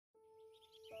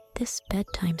This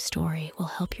bedtime story will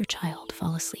help your child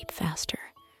fall asleep faster,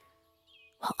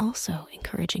 while also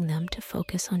encouraging them to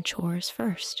focus on chores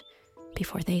first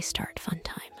before they start fun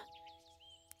time.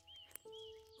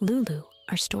 Lulu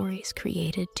are stories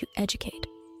created to educate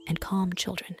and calm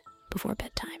children before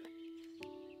bedtime.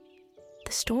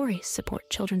 The stories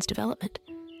support children's development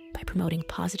by promoting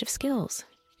positive skills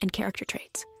and character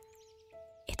traits.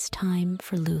 It's time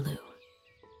for Lulu.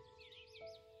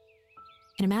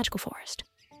 In a magical forest,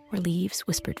 where leaves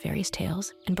whispered various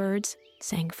tales and birds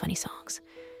sang funny songs,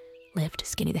 lived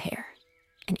Skinny the Hare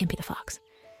and Impy the Fox.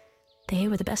 They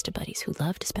were the best of buddies who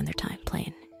loved to spend their time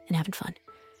playing and having fun.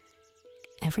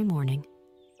 Every morning,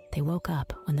 they woke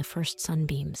up when the first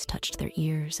sunbeams touched their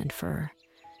ears and fur.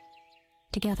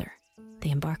 Together, they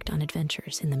embarked on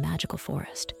adventures in the magical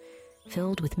forest,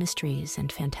 filled with mysteries and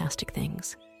fantastic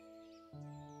things.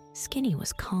 Skinny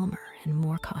was calmer and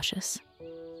more cautious.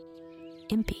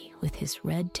 Impy, with his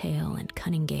red tail and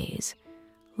cunning gaze,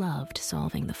 loved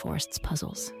solving the forest's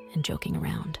puzzles and joking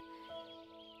around.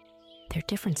 Their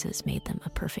differences made them a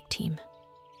perfect team.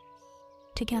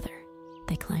 Together,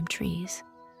 they climbed trees,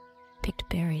 picked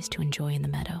berries to enjoy in the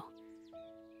meadow,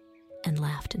 and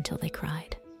laughed until they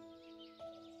cried.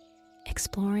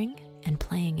 Exploring and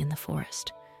playing in the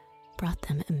forest brought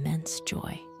them immense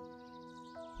joy.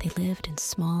 They lived in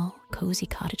small, cozy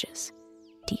cottages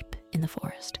deep in the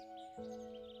forest.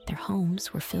 Their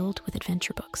homes were filled with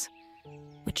adventure books,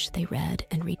 which they read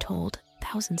and retold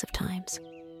thousands of times.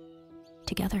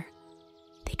 Together,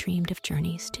 they dreamed of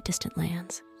journeys to distant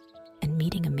lands and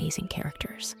meeting amazing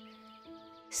characters.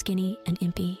 Skinny and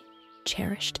Impy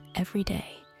cherished every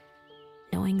day,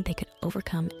 knowing they could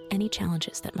overcome any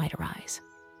challenges that might arise.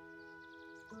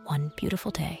 One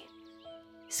beautiful day,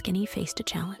 Skinny faced a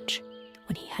challenge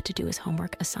when he had to do his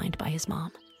homework assigned by his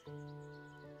mom.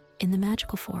 In the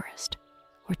magical forest,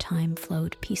 where time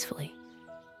flowed peacefully,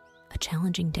 a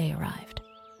challenging day arrived.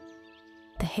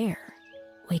 The hare,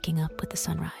 waking up with the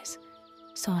sunrise,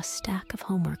 saw a stack of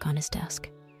homework on his desk.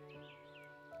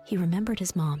 He remembered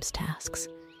his mom's tasks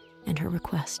and her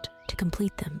request to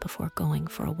complete them before going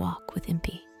for a walk with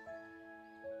Impy.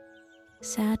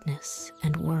 Sadness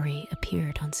and worry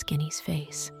appeared on Skinny's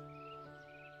face.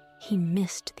 He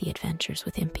missed the adventures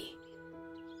with Impy,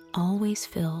 always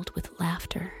filled with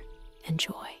laughter and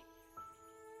joy.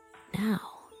 Now,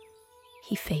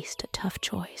 he faced a tough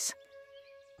choice.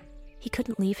 He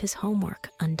couldn't leave his homework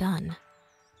undone,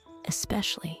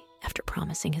 especially after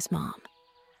promising his mom.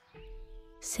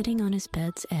 Sitting on his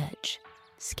bed's edge,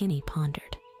 Skinny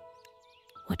pondered.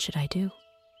 What should I do?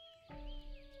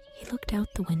 He looked out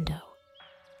the window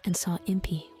and saw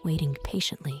Impy waiting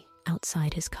patiently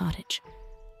outside his cottage,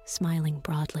 smiling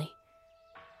broadly.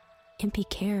 Impy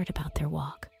cared about their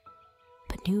walk,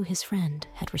 but knew his friend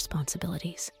had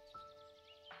responsibilities.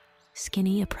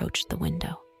 Skinny approached the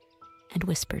window and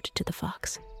whispered to the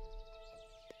fox,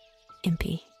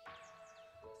 Impy,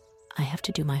 I have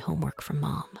to do my homework for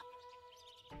Mom.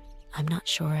 I'm not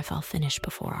sure if I'll finish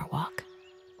before our walk.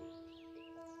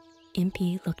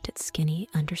 Impy looked at Skinny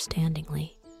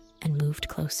understandingly and moved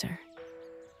closer.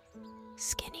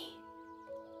 Skinny,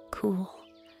 cool.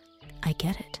 I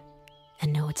get it,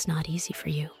 and know it's not easy for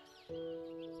you.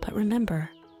 But remember,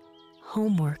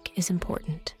 homework is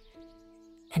important,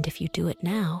 and if you do it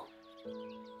now,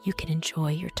 you can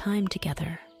enjoy your time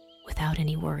together without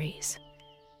any worries.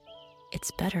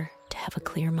 It's better to have a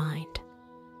clear mind.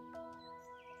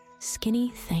 Skinny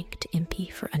thanked Impy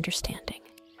for understanding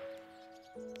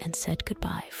and said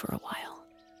goodbye for a while.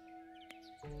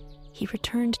 He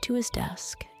returned to his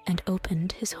desk and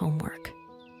opened his homework.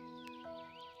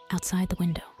 Outside the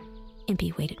window,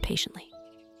 Impy waited patiently,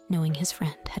 knowing his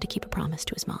friend had to keep a promise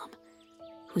to his mom,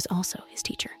 who was also his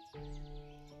teacher.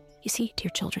 You see, dear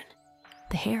children,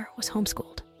 the hare was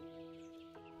homeschooled.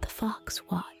 The fox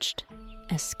watched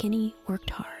as Skinny worked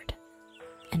hard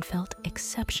and felt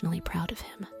exceptionally proud of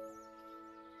him.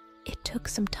 It took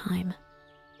some time,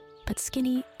 but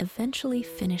Skinny eventually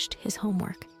finished his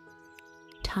homework.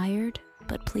 Tired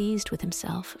but pleased with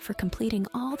himself for completing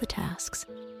all the tasks,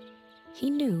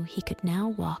 he knew he could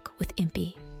now walk with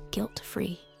Impy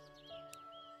guilt-free.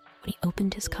 When he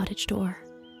opened his cottage door,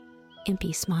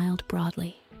 Impy smiled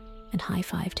broadly and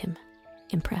high-fived him,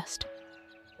 impressed.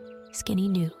 Skinny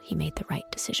knew he made the right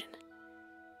decision.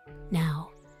 Now,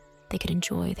 they could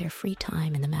enjoy their free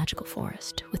time in the magical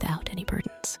forest without any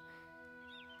burdens.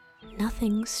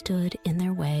 Nothing stood in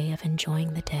their way of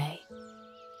enjoying the day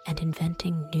and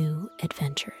inventing new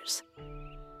adventures.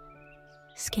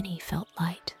 Skinny felt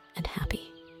light and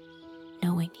happy,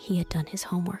 knowing he had done his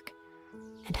homework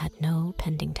and had no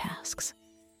pending tasks.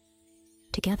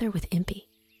 Together with Impy,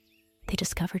 they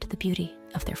discovered the beauty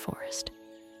of their forest.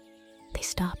 They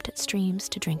stopped at streams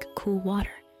to drink cool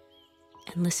water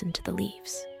and listened to the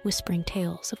leaves whispering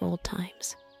tales of old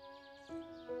times.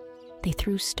 They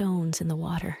threw stones in the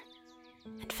water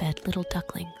and fed little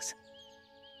ducklings.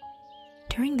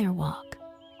 During their walk,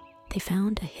 they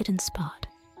found a hidden spot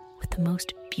with the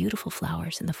most beautiful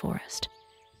flowers in the forest.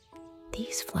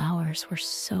 These flowers were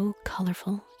so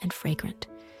colorful and fragrant,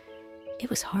 it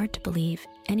was hard to believe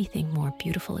anything more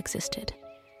beautiful existed.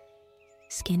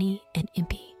 Skinny and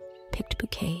Impy picked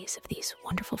bouquets of these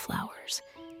wonderful flowers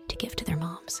to give to their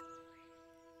moms.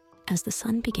 As the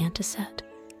sun began to set,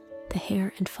 the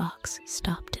hare and fox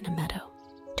stopped in a meadow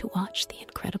to watch the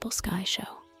incredible sky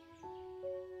show.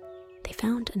 They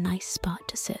found a nice spot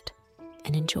to sit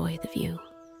and enjoy the view.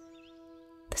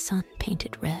 The sun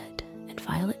painted red and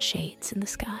violet shades in the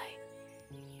sky,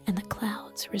 and the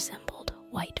clouds resembled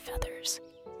white feathers.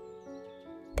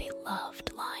 They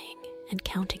loved lying and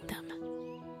counting them.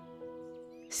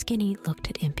 Skinny looked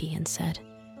at Impy and said,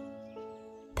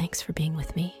 "Thanks for being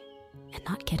with me and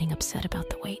not getting upset about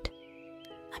the wait.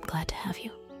 I'm glad to have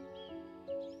you."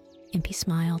 Impy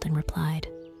smiled and replied,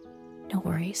 "No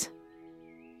worries.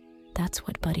 That's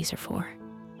what buddies are for.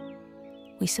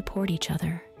 We support each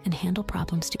other and handle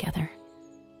problems together.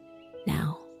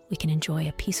 Now we can enjoy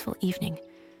a peaceful evening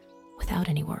without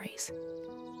any worries."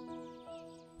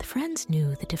 The friends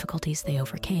knew the difficulties they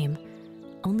overcame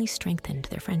only strengthened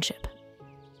their friendship.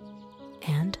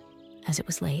 And, as it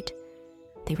was late,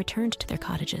 they returned to their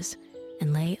cottages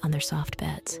and lay on their soft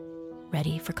beds,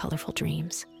 ready for colorful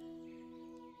dreams.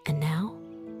 And now,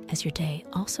 as your day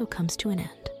also comes to an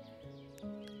end,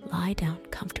 lie down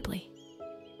comfortably,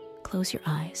 close your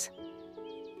eyes,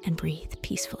 and breathe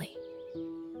peacefully.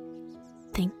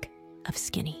 Think of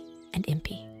Skinny and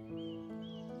Impy,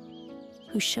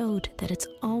 who showed that it's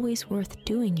always worth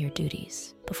doing your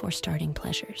duties before starting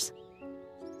pleasures.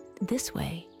 This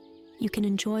way, you can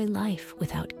enjoy life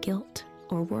without guilt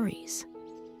or worries.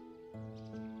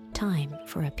 Time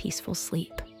for a peaceful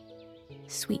sleep,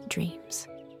 sweet dreams,